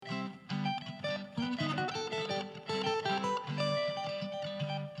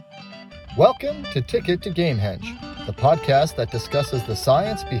Welcome to Ticket to Gamehenge, the podcast that discusses the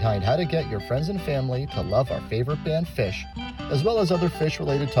science behind how to get your friends and family to love our favorite band Phish, as well as other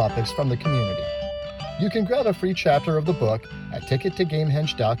Phish-related topics from the community. You can grab a free chapter of the book at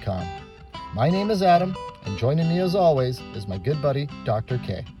tickettogamehenge.com. My name is Adam, and joining me as always is my good buddy, Dr.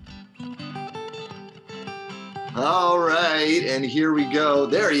 K. All right, and here we go.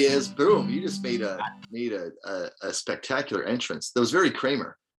 There he is. Boom! You just made a spectacular entrance. That was very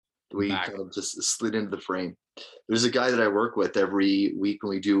Kramer. We kind of just slid into the frame. There's a guy that I work with every week when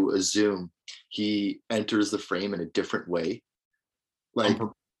we do a Zoom. He enters the frame in a different way, like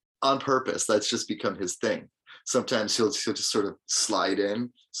on purpose. That's just become his thing. Sometimes he'll just sort of slide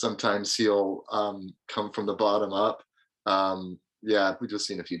in. Sometimes he'll come from the bottom up. Yeah, we've just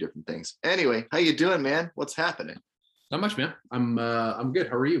seen a few different things. Anyway, how you doing, man? What's happening? Not much, man. I'm good.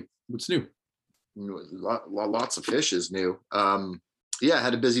 How are you? What's new? Lots of Phish is new. Yeah, I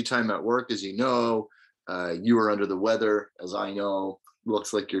had a busy time at work, as you know. You were under the weather, as I know.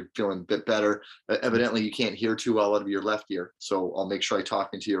 Looks like you're feeling a bit better. Evidently, you can't hear too well out of your left ear, so I'll make sure I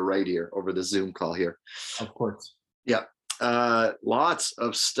talk into your right ear over the Zoom call here. Of course. Yeah, lots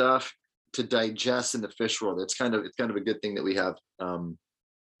of stuff to digest in the Phish world. It's kind of a good thing that we have.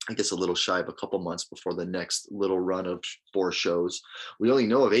 I guess a little shy of a couple months before the next little run of 4 shows. We only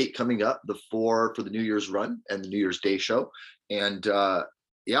know of 8 coming up, the 4 for the New Year's run and the New Year's Day show. And and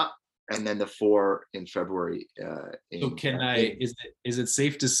then the 4 in February. So is it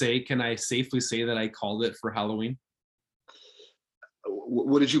safe to say, can I safely say that I called it for Halloween?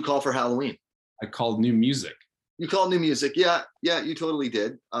 What did you call for Halloween? I called new music. You called new music. Yeah, you totally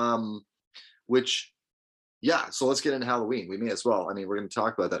did. So let's get into Halloween. We may as well. I mean, we're going to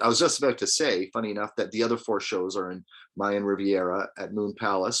talk about that. I was just about to say, funny enough, that the other 4 shows are in Mayan Riviera at Moon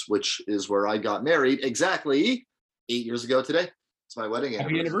Palace, which is where I got married exactly 8 years ago today. It's my wedding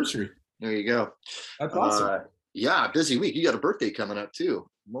anniversary. Happy anniversary. There you go. That's awesome. Yeah, busy week. You got a birthday coming up too.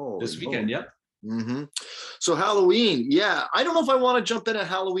 This weekend, yep. Mm-hmm. So Halloween, yeah. I don't know if I want to jump in at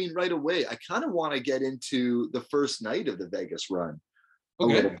Halloween right away. I kind of want to get into the first night of the Vegas run a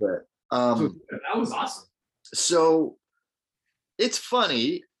little bit. That was awesome. So it's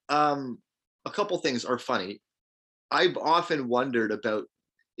funny. A couple things are funny. I've often wondered about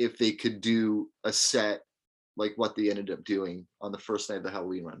if they could do a set like what they ended up doing on the first night of the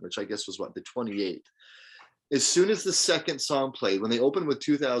Halloween run, which I guess was the 28th. As soon as the second song played, when they opened with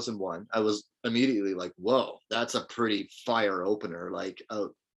 2001, I was immediately like, whoa, that's a pretty fire opener. Like,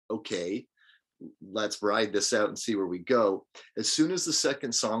 okay, let's ride this out and see where we go. As soon as the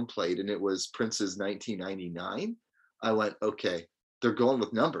second song played and it was Prince's 1999, I went, okay, they're going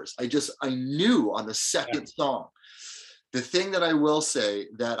with numbers. I knew on the second song. The thing that I will say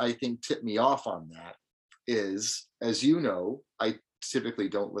that I think tipped me off on that is, as you know, I typically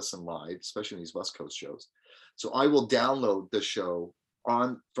don't listen live, especially in these West Coast shows. So I will download the show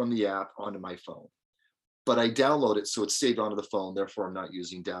from the app onto my phone. But I download it so it's saved onto the phone. Therefore, I'm not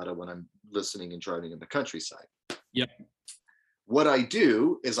using data when I'm listening and driving in the countryside. Yep. What I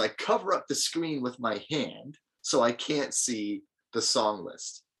do is I cover up the screen with my hand so I can't see the song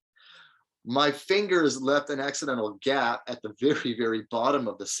list. My fingers left an accidental gap at the very, very bottom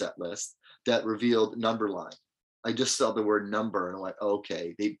of the set list that revealed number line. I just saw the word number and I went,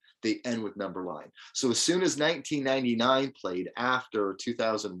 okay, they end with number line. So as soon as 1999 played after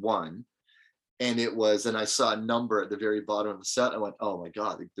 2001, and I saw a number at the very bottom of the set, I went, oh my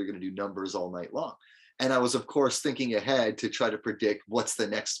God, they're going to do numbers all night long. And I was, of course, thinking ahead to try to predict what's the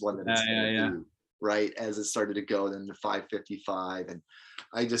next one that it's going to do, right? As it started to go, then the 555. And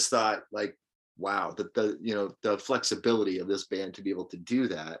I just thought, like, wow, the flexibility of this band to be able to do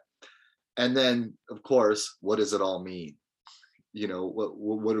that. And then, of course, what does it all mean?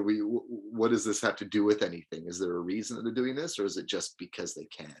 What does this have to do with anything? Is there a reason that they're doing this, or is it just because they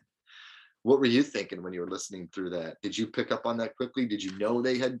can? What were you thinking when you were listening through that? Did you pick up on that quickly? Did you know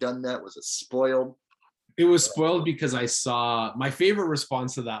they had done that? Was it spoiled? It was spoiled because I saw, my favorite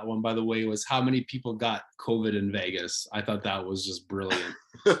response to that one, by the way, was how many people got COVID in Vegas. I thought that was just brilliant.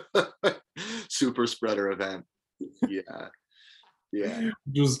 Super spreader event. Yeah.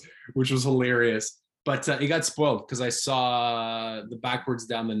 Which was hilarious. But it got spoiled because I saw the backwards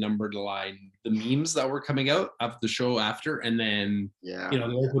down the numbered line, the memes that were coming out of the show after, and then they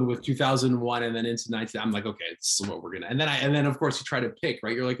opened with 2001 and then into 19. I'm like, okay, this is what we're gonna. And then of course you try to pick,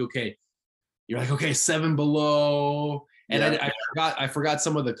 right? You're like, okay, 7 Below, and I forgot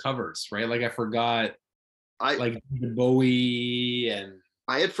some of the covers, right? Like I forgot, like David Bowie, and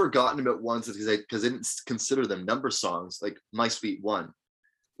I had forgotten about ones because I didn't consider them number songs, like My Sweet One,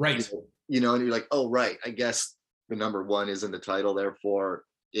 right? And you're like, oh right, I guess the number 1 is in the title, therefore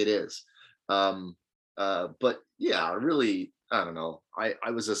it is. But yeah, really, I don't know.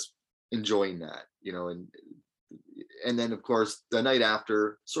 I was just enjoying that, and then of course the night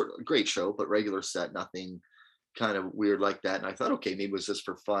after, sort of great show, but regular set, nothing kind of weird like that. And I thought, okay, maybe it was just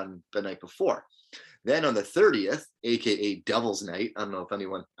for fun the night before. Then on the 30th, aka Devil's Night, I don't know if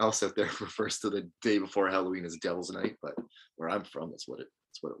anyone else out there refers to the day before Halloween as Devil's Night, but where I'm from, that's what it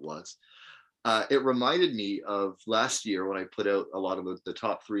was. It reminded me of last year when I put out a lot of the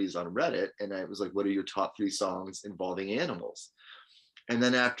top threes on Reddit, and I was like, "What are your top 3 songs involving animals?" And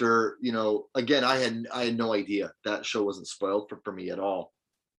then after, again, I had no idea. That show wasn't spoiled for me at all.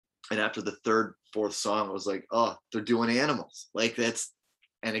 And after the third, fourth song, I was like, "Oh, they're doing animals." Like that's,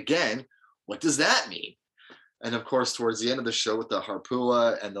 and again, what does that mean? And of course, towards the end of the show with the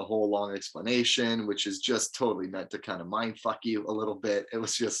harpua and the whole long explanation, which is just totally meant to kind of mind fuck you a little bit. It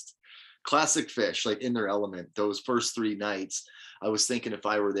was just classic Phish, like in their element. Those first 3 nights, I was thinking if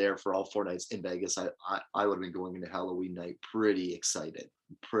I were there for all 4 nights in Vegas, I would have been going into Halloween night pretty excited,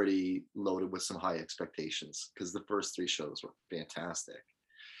 pretty loaded with some high expectations, because the first 3 shows were fantastic.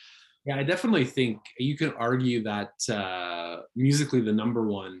 Yeah, I definitely think you can argue that musically the number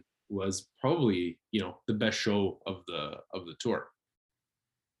one was probably, the best show of the tour.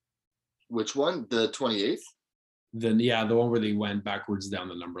 Which one? The 28th? Then yeah, the one where they went backwards down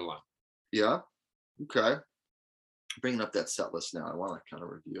the number line. Yeah. Okay. Bringing up that set list now. I want to kind of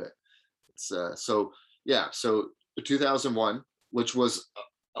review it. It's so 2001, which was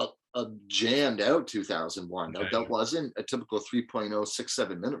a jammed out 2001. Okay. That wasn't a typical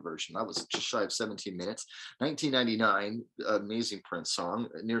 3.067 minute version. That was just shy of 17 minutes. 1999, amazing Prince song,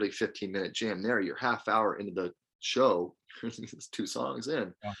 nearly 15-minute jam there. You're half hour into the show. 2 songs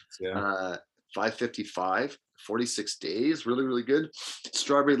in. Yeah. 555, 46 Days, really, really good.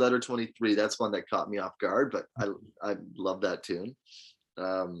 Strawberry Letter 23, that's one that caught me off guard, but I love that tune.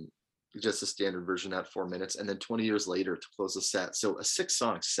 Just a standard version at 4 minutes, and then 20 Years Later to close the set. So a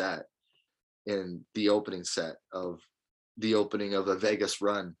 6-song set in the opening set of the opening of a Vegas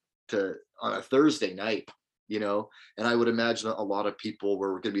run on a Thursday night, and I would imagine a lot of people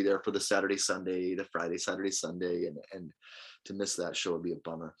were going to be there for the Saturday, Sunday, the Friday, Saturday, Sunday, and to miss that show would be a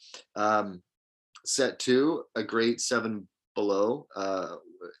bummer. Set 2, a great 7 Below,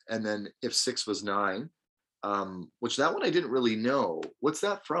 and then If 6 Was 9, which that one I didn't really know. What's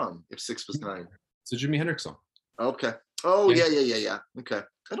that from? If 6 Was 9. It's a Jimi Hendrix song. Okay. Oh yeah. Okay.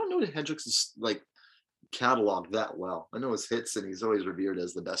 I don't know Hendrix's like catalog that well. I know his hits, and he's always revered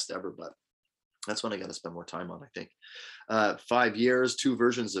as the best ever, but that's one I got to spend more time on, I think. 5 Years, 2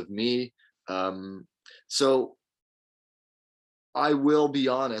 Versions of Me. So I will be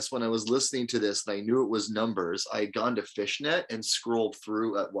honest, when I was listening to this and I knew it was numbers, I had gone to Fishnet and scrolled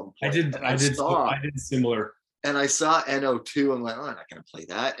through at one point. I did similar. And I saw NO2 and went, oh, I'm not going to play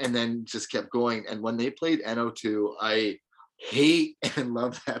that. And then just kept going. And when they played NO2, I hate and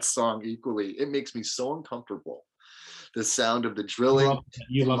love that song equally. It makes me so uncomfortable. The sound of the drilling.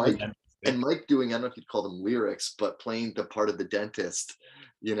 You love it. And Mike doing, I don't know if you'd call them lyrics, but playing the part of the dentist,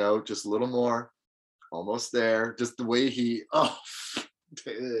 just a little more. Almost there. Just the way he,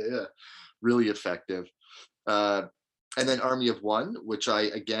 really effective. And then Army of One, which I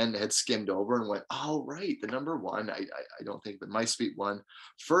again had skimmed over and went, oh right, the number one. I don't think, but My Sweet One.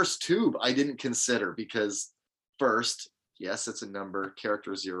 First Tube I didn't consider, because first, yes, it's a number.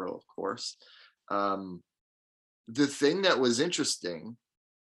 Character 0, of course. The thing that was interesting,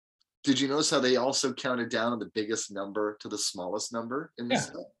 did you notice how they also counted down on the biggest number to the smallest number in the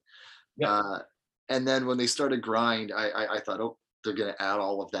set? Yeah. And then when they started Grind, I thought, oh, they're going to add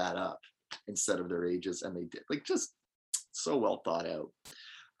all of that up instead of their ages. And they did. Like, just so well thought out.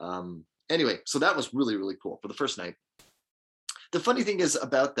 Anyway, so that was really, really cool for the first night. The funny thing is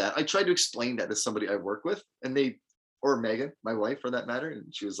about that, I tried to explain that to somebody I work with, and or Megan, my wife for that matter,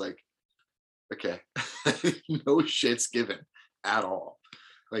 and she was like, okay, no shits given at all.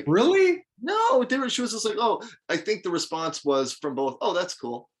 Like, really? No, she was just like, oh, I think the response was from both, oh, that's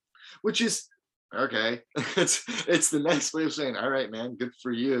cool, which is, okay, it's the nice way of saying, all right, man, good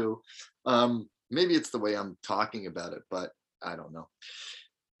for you. Maybe it's the way I'm talking about it, but I don't know.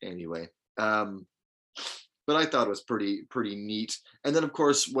 Anyway, but I thought it was pretty neat. And then of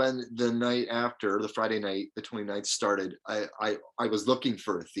course, when the night after, the Friday night, the 29th started, I was looking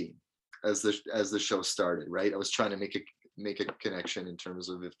for a theme as the show started, right? I was trying to make a connection in terms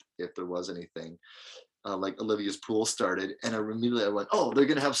of if there was anything. Like Olivia's Pool started, and I went, oh, they're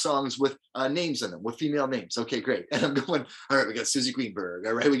gonna have songs with names in them, with female names. Okay, great. And I'm going, all right, we got Susie Greenberg,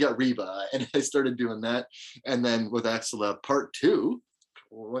 all right, we got Reba, and I started doing that. And then with Axela Part 2,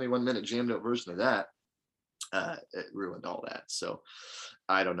 21-minute jammed out version of that, it ruined all that. So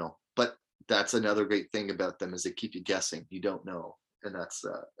I don't know, but that's another great thing about them is they keep you guessing. You don't know, and that's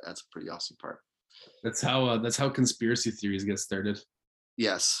a pretty awesome part. That's how conspiracy theories get started.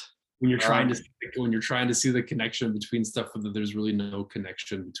 Yes. When you're trying to see the connection between stuff that there's really no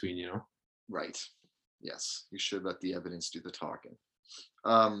connection between, you know. Right. Yes. You should let the evidence do the talking.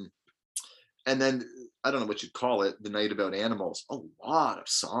 And then I don't know what you'd call it, the Night About Animals. A lot of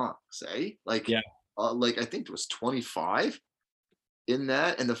songs, eh? Like, yeah. Like I think there was 25 in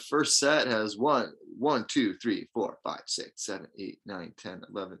that, and the first set has 1, 2, 3, 4, 5, 6, 7, 8, 9, 10,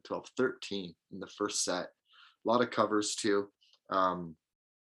 11, 12, 13 in the first set. A lot of covers too. Yeah,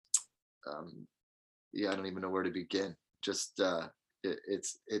 I don't even know where to begin. Just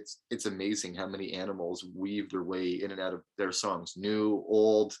it's amazing how many animals weave their way in and out of their songs. New,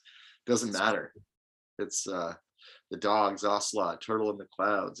 old, doesn't matter. It's the dogs, ocelot, turtle in the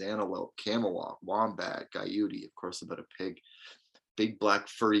clouds, antelope, camelot, wombat, coyote, of course, about a pig, big black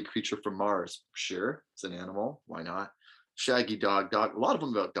furry creature from Mars. Sure, it's an animal. Why not? Shaggy dog. A lot of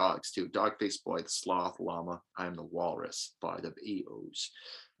them about dogs too. Dog faced boy, the sloth, llama. I am the walrus by the EOs.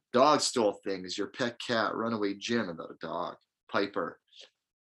 Dog stole things. Your pet cat. Runaway Jim about a dog. Piper.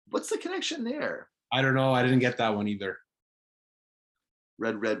 What's the connection there? I don't know. I didn't get that one either.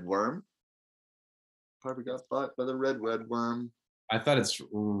 Red worm. Piper got bought by the red worm. I thought it's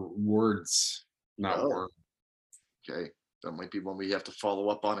words, not worm. Okay, that might be one we have to follow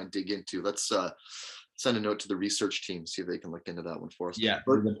up on and dig into. Let's send a note to the research team, see if they can look into that one for us. Yeah.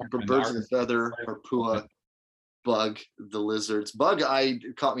 Birds in a feather, Harpua, bug, the lizards. Bug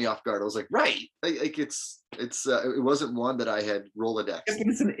caught me off guard. I was like, right, like it wasn't one that I had Rolodex.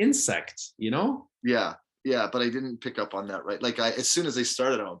 It's an insect, you know? Yeah, but I didn't pick up on that, right? Like as soon as they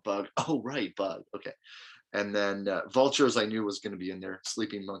started on bug, oh right, bug, okay. And then vultures I knew was going to be in there,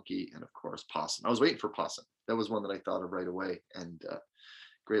 sleeping monkey, and of course possum. I was waiting for possum. That was one that I thought of right away, and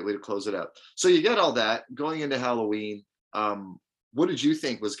great way to close it out. So you get all that going into Halloween. What did you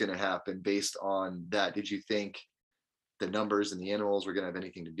think was going to happen based on that? Did you think the numbers and the animals were going to have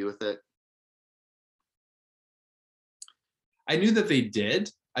anything to do with it? I knew that they did.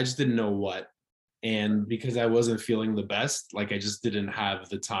 I just didn't know what. And because I wasn't feeling the best, like I just didn't have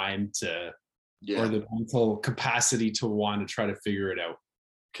the time to, or the mental capacity to want to try to figure it out.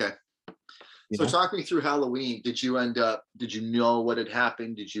 Okay. So talk me through Halloween. Did you know what had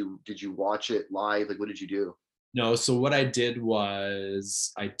happened? Did you watch it live? Like, what did you do? No. So what I did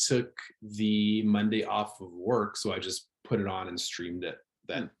was I took the Monday off of work. So I just put it on and streamed it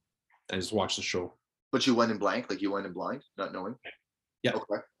then. I just watched the show. But you went in blank? Like you went in blind, not knowing? Yeah.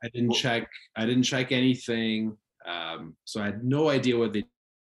 Okay. I didn't check anything. So I had no idea what they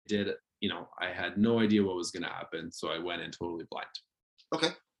did. I had no idea what was going to happen. So I went in totally blind. Okay.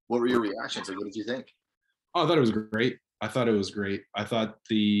 What were your reactions? Like, what did you think? Oh, I thought it was great. I thought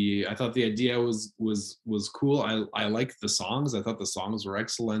the idea was cool. I liked the songs. I thought the songs were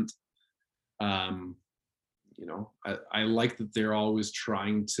excellent. I like that they're always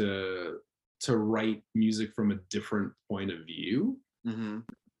trying to write music from a different point of view. Mm-hmm.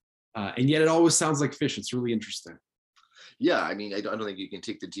 And yet it always sounds like Phish. It's really interesting. Yeah, I mean, I don't think you can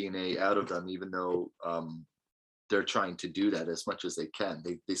take the DNA out of them, even though they're trying to do that as much as they can.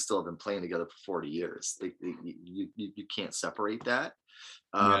 They still have been playing together for 40 years. You can't separate that.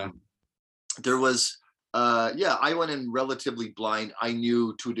 There was, I went in relatively blind. I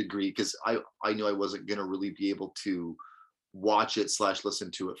knew to a degree because I knew I wasn't going to really be able to watch it /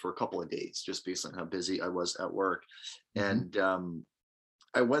 listen to it for a couple of days, just based on how busy I was at work. Mm-hmm. And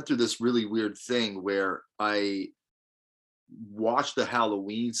I went through this really weird thing where I watched the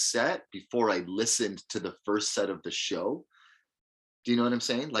Halloween set before I listened to the first set of the show. Do you know what I'm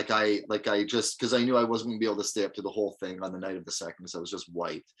saying? Like I just, because I knew I wasn't gonna be able to stay up to the whole thing on the night of the second, because I was just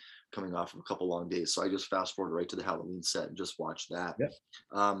wiped coming off of a couple long days. So I just fast forwarded right to the Halloween set and just watched that. Yeah.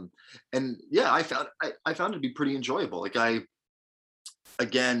 I found it to be pretty enjoyable. Like I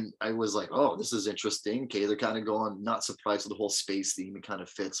was like, oh, this is interesting. Okay, they're kind of going, not surprised with the whole space theme. It kind of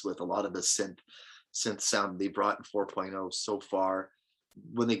fits with a lot of the synth sound they brought in 4.0 so far.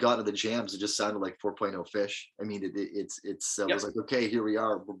 When they got into the jams, it just sounded like 4.0 Phish. I mean, it was like, okay, here we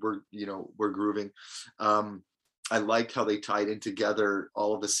are. We're grooving. I liked how they tied in together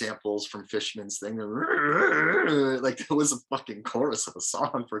all of the samples from Fishman's thing. Like there was a fucking chorus of a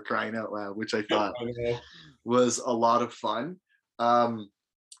song, for crying out loud, which I thought was a lot of fun.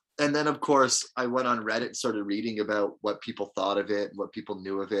 And then, of course, I went on Reddit and started reading about what people thought of it, what people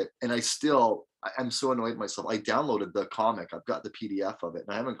knew of it. And I'm so annoyed with myself. I downloaded the comic. I've got the PDF of it,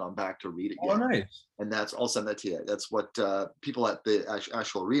 and I haven't gone back to read it yet. Oh, nice. And I'll send that to you. That's what people at the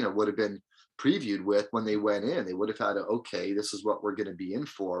actual arena would have been previewed with when they went in. They would have had a, okay, this is what we're going to be in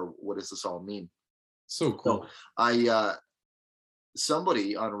for. What does this all mean? So cool. So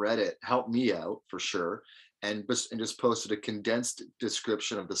somebody on Reddit helped me out for sure, and just posted a condensed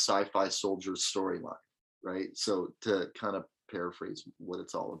description of the Sci-Fi Soldiers storyline, right? So to kind of paraphrase what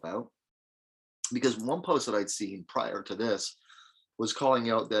it's all about, because one post that I'd seen prior to this was calling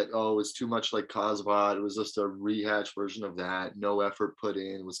out that, oh, it's too much like Cosbot. It was just a rehashed version of that. No effort put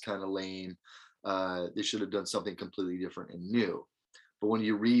in, was kind of lame. They should have done something completely different and new. But when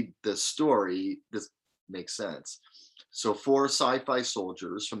you read the story, this makes sense. So 4 sci-fi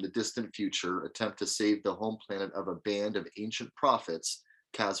soldiers from the distant future attempt to save the home planet of a band of ancient prophets,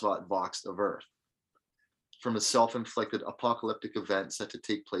 Kasvot Vox of Earth, from a self-inflicted apocalyptic event set to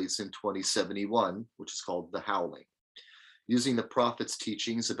take place in 2071, which is called The Howling. Using the prophet's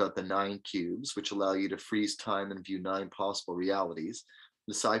teachings about the 9 cubes, which allow you to freeze time and view 9 possible realities,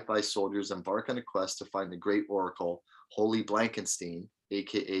 the sci-fi soldiers embark on a quest to find the great oracle, Holy Blankenstein,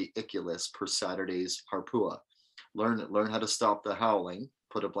 aka Iculus, per Saturday's Harpua. Learn how to stop the howling,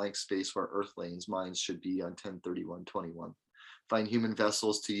 put a blank space where Earthlings' minds should be on 10/31/21. Find human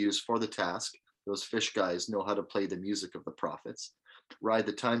vessels to use for the task. Those fish guys know how to play the music of the prophets. Ride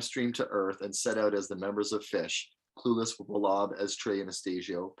the time stream to Earth and set out as the members of Fish. Clueless Blob as Trey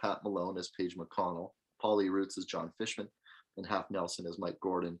Anastasio, Pat Malone as Paige McConnell, Polly Roots as John Fishman, and Half Nelson as Mike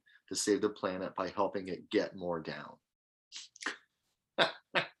Gordon to save the planet by helping it get more down.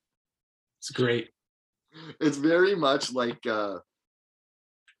 It's great. It's very much like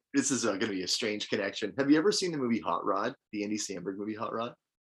this is going to be a strange connection. Have you ever seen the movie Hot Rod, the Andy Samberg movie Hot Rod?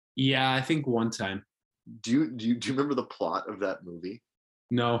 Yeah, I think one time. Do you remember the plot of that movie?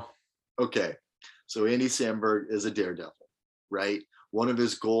 No. Okay, so Andy Samberg is a daredevil, right? One of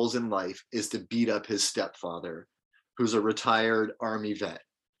his goals in life is to beat up his stepfather, who's a retired Army vet.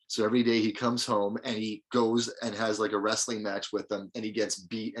 So every day he comes home and he goes and has like a wrestling match with him, and he gets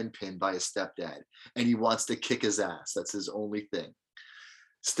beat and pinned by his stepdad, and he wants to kick his ass. That's his only thing.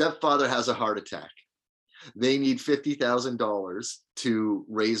 Stepfather has a heart attack. They need $50,000 to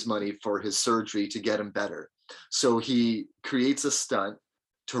raise money for his surgery to get him better. So he creates a stunt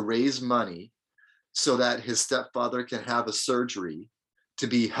to raise money so that his stepfather can have a surgery to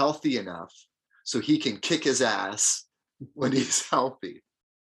be healthy enough so he can kick his ass when he's healthy.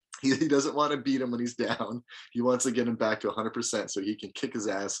 He doesn't want to beat him when he's down. He wants to get him back to 100% so he can kick his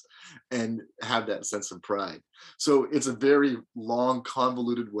ass and have that sense of pride. So it's a very long,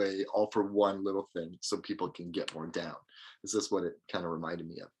 convoluted way, all for one little thing, so people can get more down. This is what it kind of reminded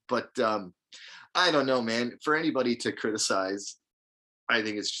me of. But I don't know, man. For anybody to criticize, I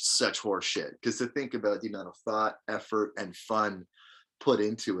think it's just such horse shit. Because to think about the amount of thought, effort, and fun put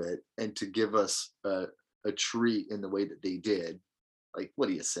into it, and to give us a treat in the way that they did, like, what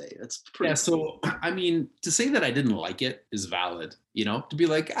do you say? That's pretty. Yeah. So, I mean, to say that I didn't like it is valid, you know, to be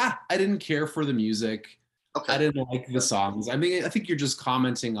like, I didn't care for the music. Okay. I didn't like the songs. I mean, I think you're just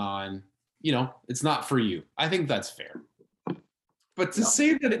commenting on, you know, it's not for you. I think that's fair. But to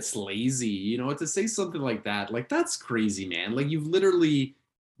say that it's lazy, you know, to say something like that, like, that's crazy, man. Like, you've literally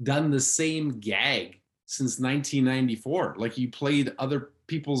done the same gag since 1994. Like, you played other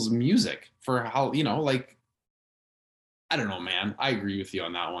people's music for how, you know, like, I don't know, man. I agree with you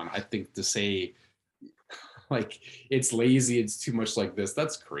on that one. I think to say like it's lazy, it's too much like this,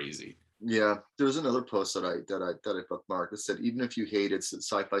 that's crazy. Yeah, there was another post that I bookmarked that said, even if you hated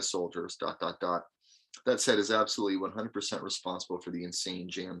Sci-Fi Soldiers, ... that said is absolutely 100% responsible for the insane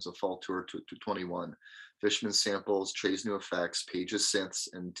jams of Fall Tour to 21. Fishman's samples, Trey's new effects, Paige's synths,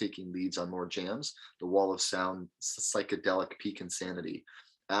 and taking leads on more jams. The wall of sound, psychedelic peak insanity.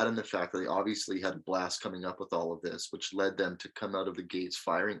 Add in the fact that they obviously had a blast coming up with all of this, which led them to come out of the gates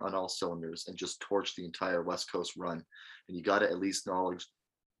firing on all cylinders and just torch the entire West Coast run. And you got to at least acknowledge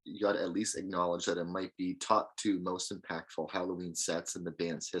that it might be top 2 most impactful Halloween sets in the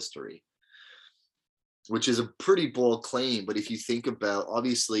band's history, which is a pretty bold claim. But if you think about,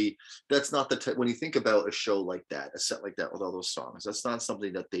 obviously, that's not the when you think about a show like that, a set like that with all those songs, that's not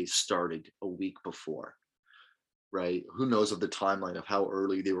something that they started a week before. Right? Who knows of the timeline of how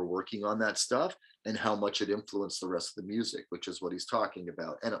early they were working on that stuff and how much it influenced the rest of the music, which is what he's talking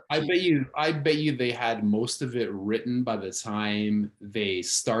about. And I bet you they had most of it written by the time they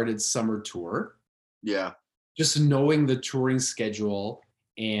started summer tour. Yeah. Just knowing the touring schedule,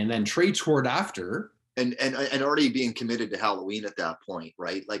 and then Trey toured after. And already being committed to Halloween at that point,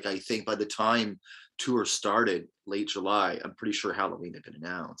 right? Like, I think by the time tour started late July, I'm pretty sure Halloween had been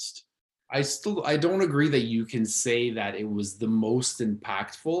announced. I don't agree that you can say that it was the most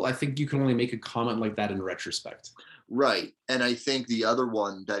impactful. I think you can only make a comment like that in retrospect. Right. And I think the other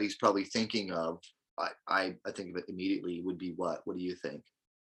one that he's probably thinking of, I think of it immediately, would be what? What do you think?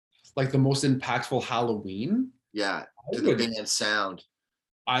 Like the most impactful Halloween? Yeah, to the band sound.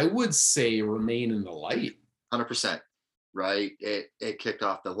 I would say Remain in the Light. 100%. Right. It kicked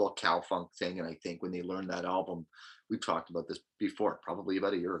off the whole cow funk thing. And I think when they learned that album, we talked about this before, probably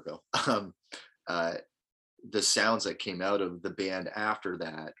about a year ago. The sounds that came out of the band after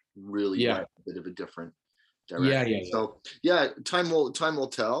that really went a bit of a different direction. So yeah, time will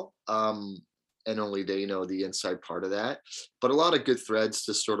tell. And only they know the inside part of that. But a lot of good threads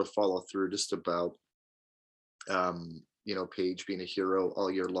to sort of follow through just about Page being a hero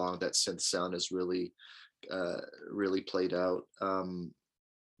all year long. That synth sound is really played out.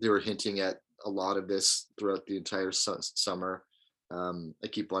 They were hinting at a lot of this throughout the entire summer. I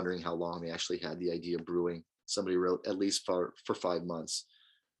keep wondering how long they actually had the idea brewing. Somebody wrote at least for 5 months.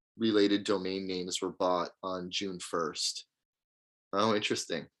 Related domain names were bought on June 1st. Oh,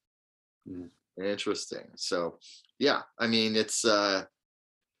 interesting. Interesting. So yeah, I mean, it's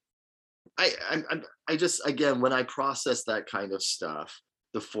I just, again, when I process that kind of stuff,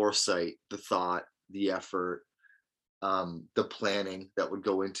 the foresight, the thought, the effort, the planning that would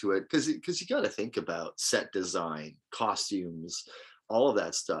go into it, because you got to think about set design, costumes, all of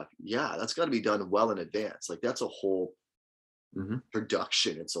that stuff. Yeah, that's got to be done well in advance. Like that's a whole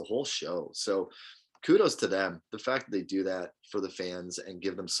production. It's a whole show. So kudos to them. The fact that they do that for the fans and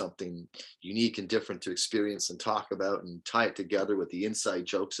give them something unique and different to experience and talk about and tie it together with the inside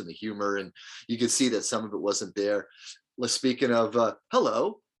jokes and the humor. And you can see that some of it wasn't there. Speaking of,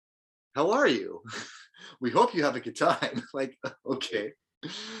 hello, how are you? We hope you have a good time. Like, okay.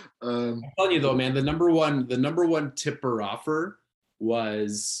 I'm telling you though, man, the number one tipper offer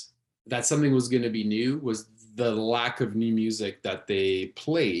was that something was going to be new was the lack of new music that they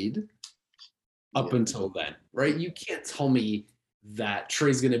played up until then, right? You can't tell me that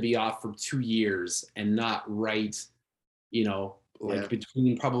Trey's going to be off for 2 years and not write,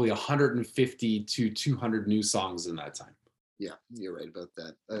 between probably 150 to 200 new songs in that time. Yeah, you're right about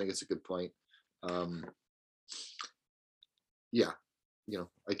that. I think it's a good point. Yeah,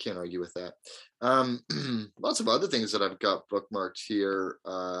 I can't argue with that. Lots of other things that I've got bookmarked here.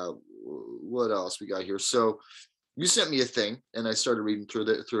 What else we got here? So you sent me a thing and I started reading through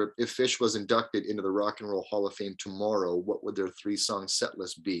it. If Phish was inducted into the Rock and Roll Hall of Fame tomorrow, what would their 3-song set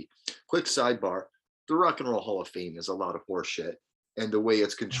list be? Quick sidebar, the Rock and Roll Hall of Fame is a lot of horseshit, and the way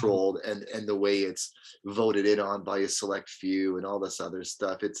it's controlled and the way it's voted in on by a select few and all this other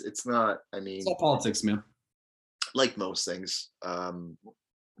stuff. It's not, I mean, it's all politics, man. Like most things, and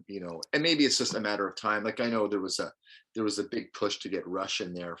maybe it's just a matter of time. Like I know there was a big push to get Rush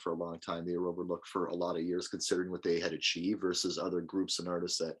in there for a long time. They were overlooked for a lot of years, considering what they had achieved versus other groups and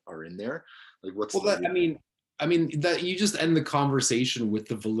artists that are in there. Like I mean that you just end the conversation with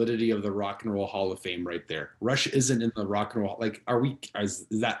the validity of the Rock and Roll Hall of Fame right there. Rush isn't in the Rock and Roll. Like, is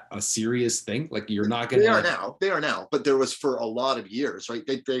that a serious thing? Like, you're not gonna. They are now, but there was for a lot of years, right?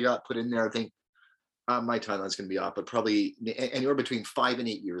 They got put in there. I think my timeline's going to be off, but probably anywhere between 5 and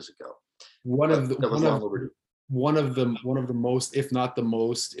 8 years ago. One of the most, if not the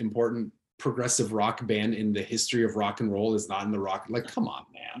most important progressive rock band in the history of rock and roll is not in the rock. Like, come on,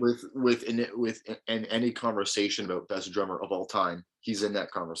 man. With any conversation about best drummer of all time, he's in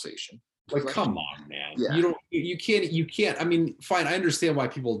that conversation. Like, come on, man. Yeah. You can't. I mean, fine. I understand why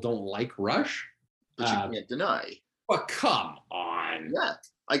people don't like Rush, but you can't deny. But come on. Yeah.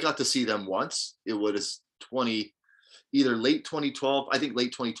 I got to see them once. It was either late 2012, I think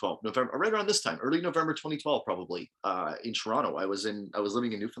late 2012, November, right around this time, early November 2012, probably, in Toronto. I was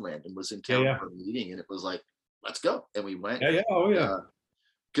living in Newfoundland and was in town for a meeting, and it was like, let's go. And we went.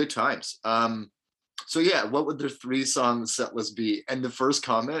 Good times. So yeah, what would their 3-song set list be? And the first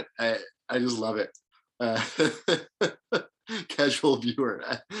comment, I just love it. Casual viewer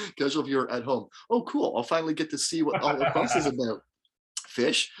at home. Oh, cool. I'll finally get to see what all the fuss is about.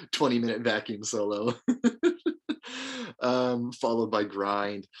 Phish, 20-minute vacuum solo, followed by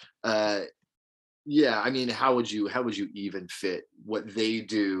Grind. Yeah, I mean, how would you even fit what they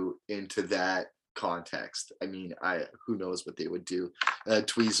do into that context? I mean, who knows what they would do?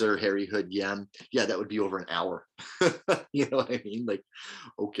 Tweezer, Harry Hood, Yem. Yeah, that would be over an hour. You know what I mean? Like,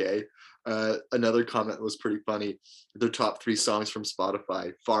 okay. Another comment was pretty funny. Their top 3 songs from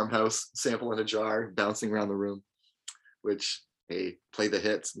Spotify: Farmhouse, Sample in a Jar, Bouncing Around the Room, which, hey, play the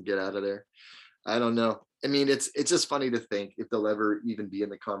hits and get out of there. I don't know. I mean, it's just funny to think if they'll ever even be in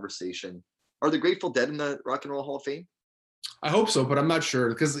the conversation. Are the Grateful Dead in the Rock and Roll Hall of Fame? I hope so, but I'm not sure,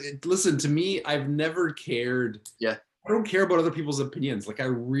 because listen, to me, I've never cared I don't care about other people's opinions. Like I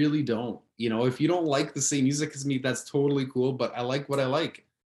really don't. You know, if you don't like the same music as me, that's totally cool. But I like what I like.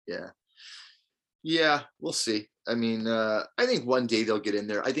 Yeah. Yeah, we'll see. I mean, I think one day they'll get in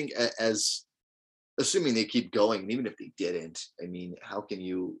there. I think as assuming they keep going, and even if they didn't, I mean, how can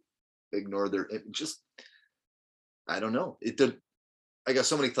you ignore their just? I don't know. I got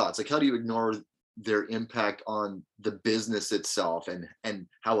so many thoughts. Like, how do you ignore their impact on the business itself, and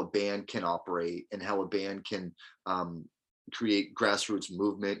how a band can operate, and how a band can create grassroots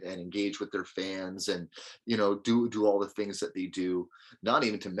movement and engage with their fans, and do all the things that they do. Not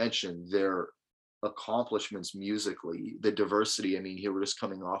even to mention their accomplishments musically, the diversity. I mean, here we're just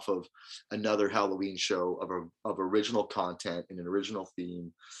coming off of another Halloween show of original content and an original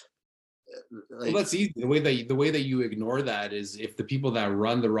theme. Well, that's easy. The way that you ignore that is if the people that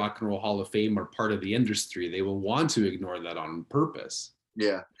run the Rock and Roll Hall of Fame are part of the industry, they will want to ignore that on purpose.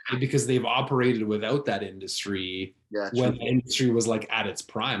 Yeah. Because they've operated without that industry when the industry was like at its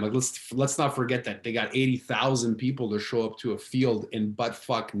prime. Like let's not forget that they got 80,000 people to show up to a field in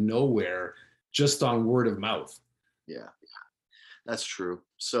buttfuck nowhere just on word of mouth. Yeah, that's true.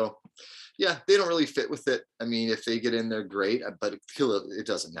 So yeah, they don't really fit with it. I mean, if they get in there, great, but it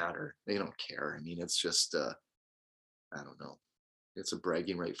doesn't matter. They don't care. I mean, it's just I don't know. It's a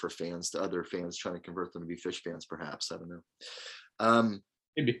bragging right for fans to other fans, trying to convert them to be Phish fans, perhaps. I don't know.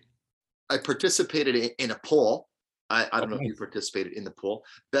 Maybe. I participated in a poll. I don't know if you participated in the poll.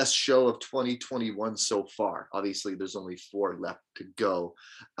 Best show of 2021 so far. Obviously, there's only 4 left to go.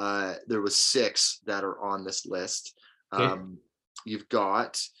 There was 6 that are on this list. Okay. You've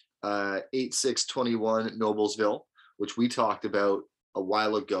got 8/6/21 Noblesville, which we talked about a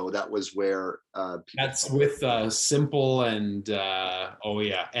while ago. That was where that's with Simple and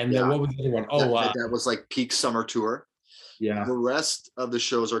and what was the other one? That was like peak summer tour. Yeah. The rest of the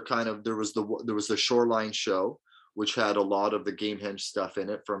shows are kind of there was the Shoreline show, which had a lot of the Gamehenge stuff in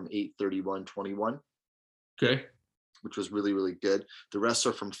it from 8/31/21. Okay. Which was really, really good. The rest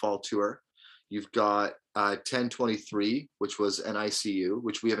are from fall tour. You've got 10/23, which was an ICU,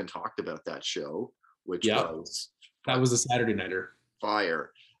 which we haven't talked about that show, which was a Saturday nighter.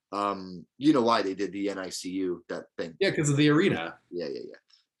 Fire. You know why they did the NICU, that thing? Yeah, because of the arena. Yeah.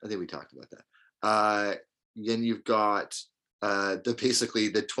 I think we talked about that. Then you've got basically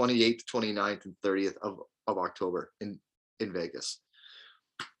the 28th, 29th, and 30th of October in Vegas.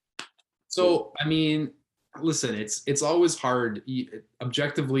 So I mean, listen, it's always hard.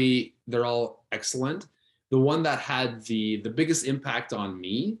 Objectively, they're all excellent. The one that had the biggest impact on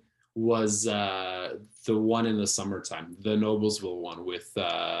me was the one in the summertime, the Noblesville one with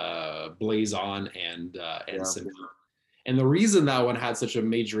Blaze On and Simple. And the reason that one had such a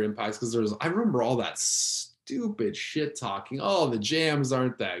major impact is because I remember all that stupid shit talking. Oh, the jams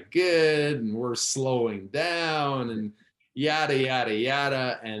aren't that good, and we're slowing down, and yada yada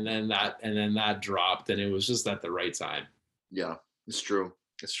yada. And then that dropped, and it was just at the right time. Yeah, it's true.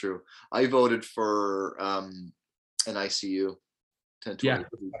 It's true. I voted for an ICU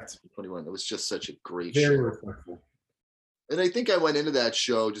 10/20/21. It was just such a great show. Very respectful. And I think I went into that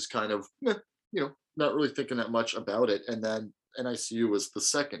show just kind of, not really thinking that much about it. And then NICU was the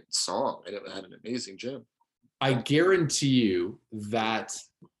second song, and it had an amazing jam. I guarantee you that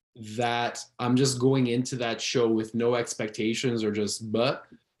I'm just going into that show with no expectations or just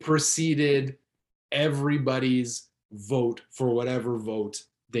preceded everybody's vote for whatever vote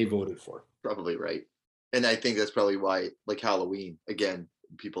they voted for. Probably right. And I think that's probably why, like Halloween, again,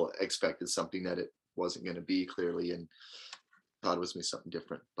 people expected something that it wasn't going to be, clearly, and thought it was going to be something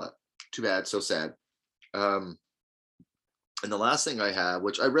different. But too bad, so sad. And the last thing I have,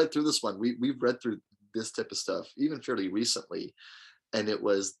 which I read through this one, we've read through this type of stuff even fairly recently, and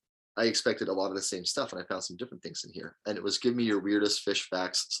I expected a lot of the same stuff, and I found some different things in here. And it was, give me your weirdest Phish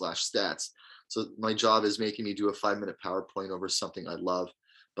facts / stats. So my job is making me do a 5-minute PowerPoint over something I love,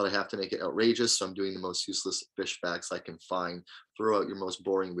 but I have to make it outrageous. So I'm doing the most useless Phish facts I can find. Throw out your most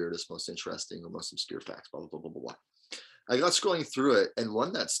boring, weirdest, most interesting, or most obscure facts, blah, blah, blah, blah, blah. I got scrolling through it, and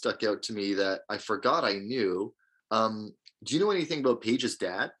one that stuck out to me that I forgot I knew. Do you know anything about Page's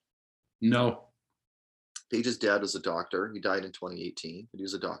dad? No. Page's dad was a doctor. He died in 2018, but he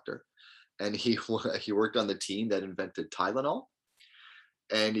was a doctor. And he worked on the team that invented Tylenol.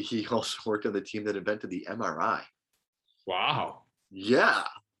 And he also worked on the team that invented the MRI. Wow. Yeah,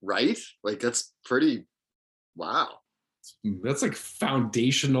 right? Like, that's pretty, wow. That's like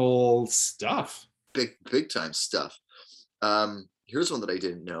foundational stuff. Big time stuff. Here's one that I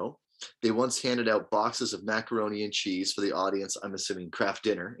didn't know. They once handed out boxes of macaroni and cheese for the audience. I'm assuming Kraft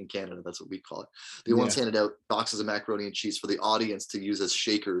Dinner in Canada, that's what we call it. They once handed out boxes of macaroni and cheese for the audience to use as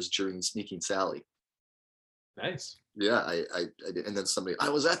shakers during Sneaking Sally. Nice. Yeah, I did. And then somebody, I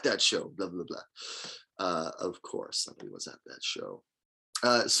was at that show, blah, blah, blah. Of course, somebody was at that show.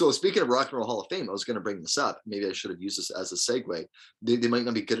 So speaking of Rock and Roll Hall of Fame, I was going to bring this up. Maybe I should have used this as a segue. They might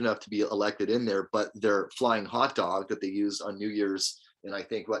not be good enough to be elected in there, but their flying hot dog that they used on New Year's in, I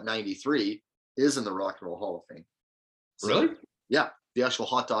think, 93 is in the Rock and Roll Hall of Fame. So, really? Yeah. The actual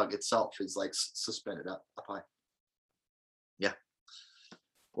hot dog itself is like suspended up high. Yeah.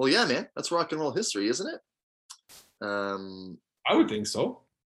 Well, yeah, man, that's rock and roll history, isn't it? I would think so.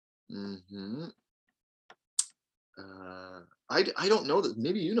 Mm-hmm. I don't know that.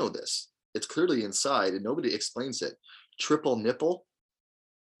 Maybe you know this. It's clearly inside and nobody explains it. Triple nipple.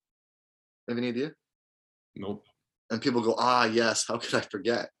 Have any idea? Nope. And people go, yes, how could I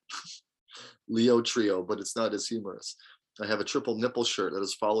forget? Leo Trio, but it's not as humorous. I have a triple nipple shirt that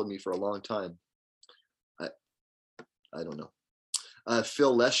has followed me for a long time. I don't know.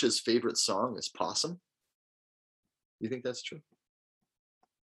 Phil Lesh's favorite song is Possum. You think that's true?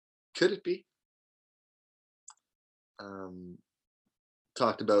 Could it be?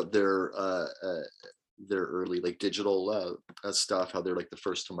 Talked about their early like digital stuff, how they're like the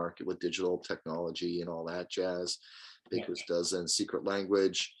first to market with digital technology and all that jazz. Baker's Dozen, Secret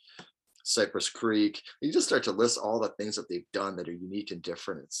Language, Cypress Creek. You just start to list all the things that they've done that are unique and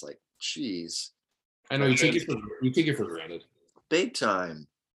different. It's like, geez. I know you take it for granted. Big time.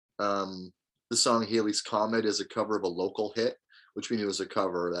 The song Halley's Comet is a cover of a local hit, which we knew was a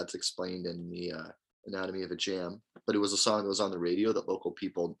cover. That's explained in the Anatomy of a Jam. But it was a song that was on the radio that local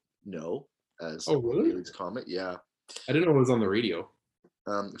people know as really? Halley's Comet. Yeah. I didn't know it was on the radio.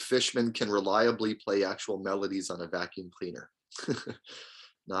 Fishman can reliably play actual melodies on a vacuum cleaner.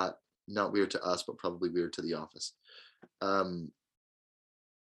 Not weird to us, but probably weird to The Office.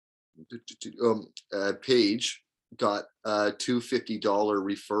 Paige got two $50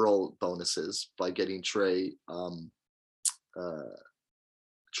 referral bonuses by getting Trey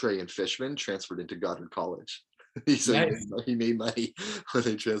and Fishman transferred into Goddard College. He said he made money when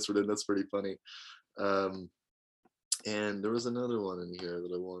they transferred in. That's pretty funny. And there was another one in here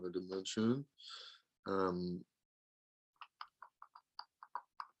that I wanted to mention.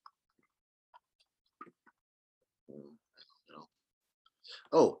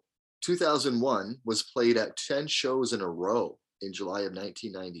 Oh, 2001 was played at 10 shows in a row in July of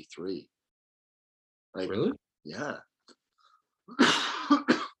 1993. Like, really? Yeah.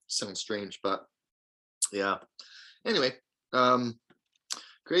 Sounds strange, but yeah. Anyway,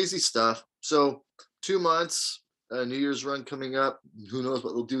 crazy stuff. So 2 months, New Year's run coming up. Who knows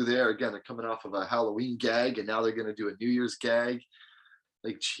what they'll do there? Again, they're coming off of a Halloween gag, and now they're going to do a New Year's gag.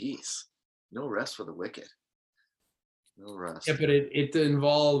 Like, geez, no rest for the wicked. No rest. Yeah, but it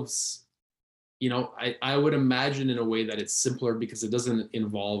involves, I would imagine in a way that it's simpler because it doesn't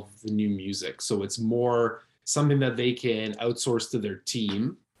involve the new music. So it's more something that they can outsource to their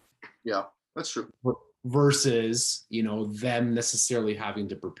team. Yeah, that's true. Versus, them necessarily having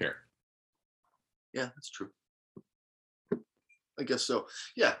to prepare. Yeah, that's true. I guess so.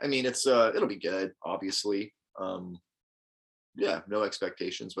 Yeah, I mean, it's it'll be good, obviously. Yeah, no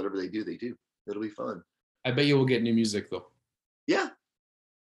expectations. Whatever they do, they do. It'll be fun. I bet you will get new music though. Yeah.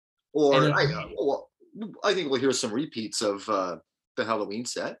 Or I think we'll hear some repeats of the Halloween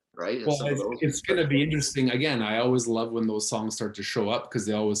set, right? Well, it's going to be interesting. Again, I always love when those songs start to show up because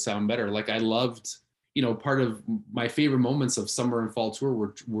they always sound better. Like I loved, part of my favorite moments of summer and fall tour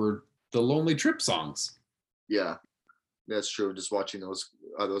were the Lonely Trip songs. Yeah, that's true. Just watching those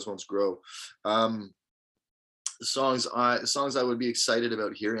ones grow. Songs I would be excited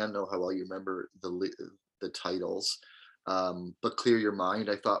about hearing. I don't know how well you remember the titles, but Clear Your Mind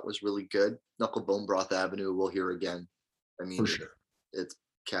I thought was really good. Knuckle Bone Broth Avenue we'll hear again. I mean, for sure. It's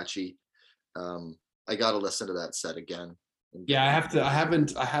catchy. I gotta listen to that set again. Yeah, I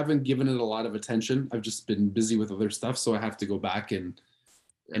haven't given it a lot of attention. I've just been busy with other stuff, so I have to go back and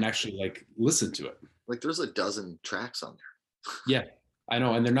actually like listen to it. Like there's a dozen tracks on there. Yeah, I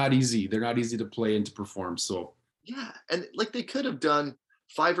know, and they're not easy. They're not easy to play and to perform. So yeah, and like they could have done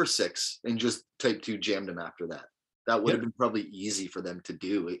 5 or 6 and just Type 2 jammed them after that. That would have been probably easy for them to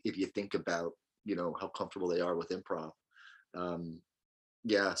do if you think about how comfortable they are with improv.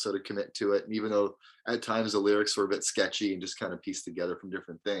 So to commit to it, and even though at times the lyrics were a bit sketchy and just kind of pieced together from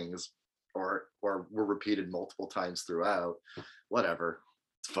different things, or were repeated multiple times throughout, whatever,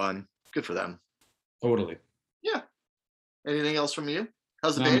 it's fun, good for them. Totally. Yeah. Anything else from you?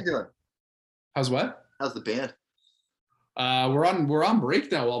 How's the band doing? How's what? How's the band? We're on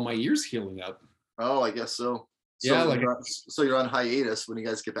break now while my ear's healing up. Oh, I guess so. Yeah, so you're on hiatus. When you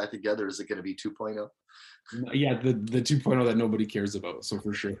guys get back together, is it going to be 2.0? Yeah, the 2.0 that nobody cares about. So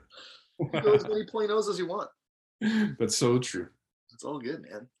for sure. You go as many .0s as you want. That's so true. It's all good,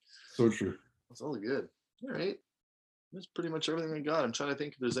 man. So true. It's all good. All right. That's pretty much everything I got. I'm trying to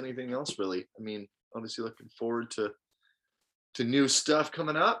think if there's anything else really. I mean, obviously looking forward to new stuff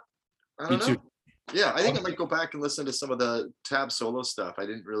coming up. I don't know. Yeah, I think I might go back and listen to some of the Tab solo stuff. I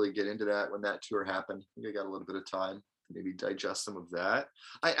didn't really get into that when that tour happened. I think I got a little bit of time to maybe digest some of that.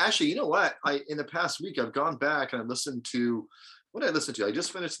 I actually, you know what? In the past week, I've gone back and I listened to what did I listen to? I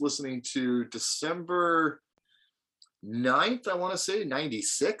just finished listening to December 9th, I want to say,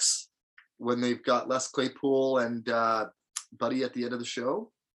 96, when they've got Les Claypool and Buddy at the end of the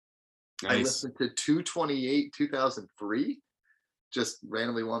show. Nice. I listened to 2/28, 2003. Just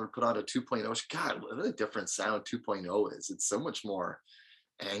randomly wanted to put on a 2.0. God, what a different sound 2.0 is. It's so much more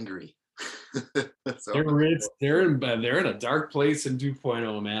angry. So they're in a dark place in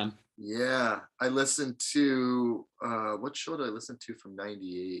 2.0, man. Yeah. I listened to what show did I listen to from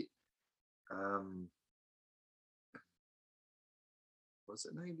 98? Was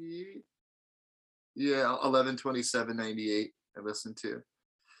it 98? Yeah, 11/27/98 I listened to.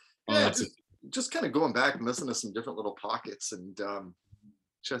 Yeah, just kind of going back and listening to some different little pockets and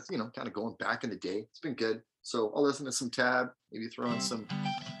just, kind of going back in the day. It's been good. So I'll listen to some Tab, maybe throw in some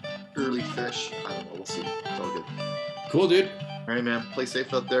early Fish. I don't know. We'll see. It's all good. Cool, dude. All right, man. Play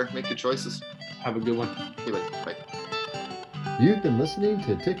safe out there. Make good choices. Have a good one. Okay, bye. You've been listening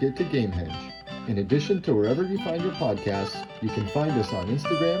to Ticket to Gamehenge. In addition to wherever you find your podcasts, you can find us on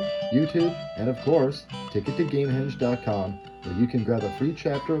Instagram, YouTube, and of course, tickettogamehenge.com, where you can grab a free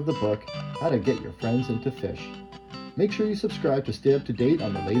chapter of the book, How to Get Your Friends into Fish. Make sure you subscribe to stay up to date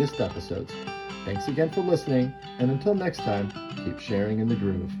on the latest episodes. Thanks again for listening, and until next time, keep sharing in the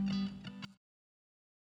groove.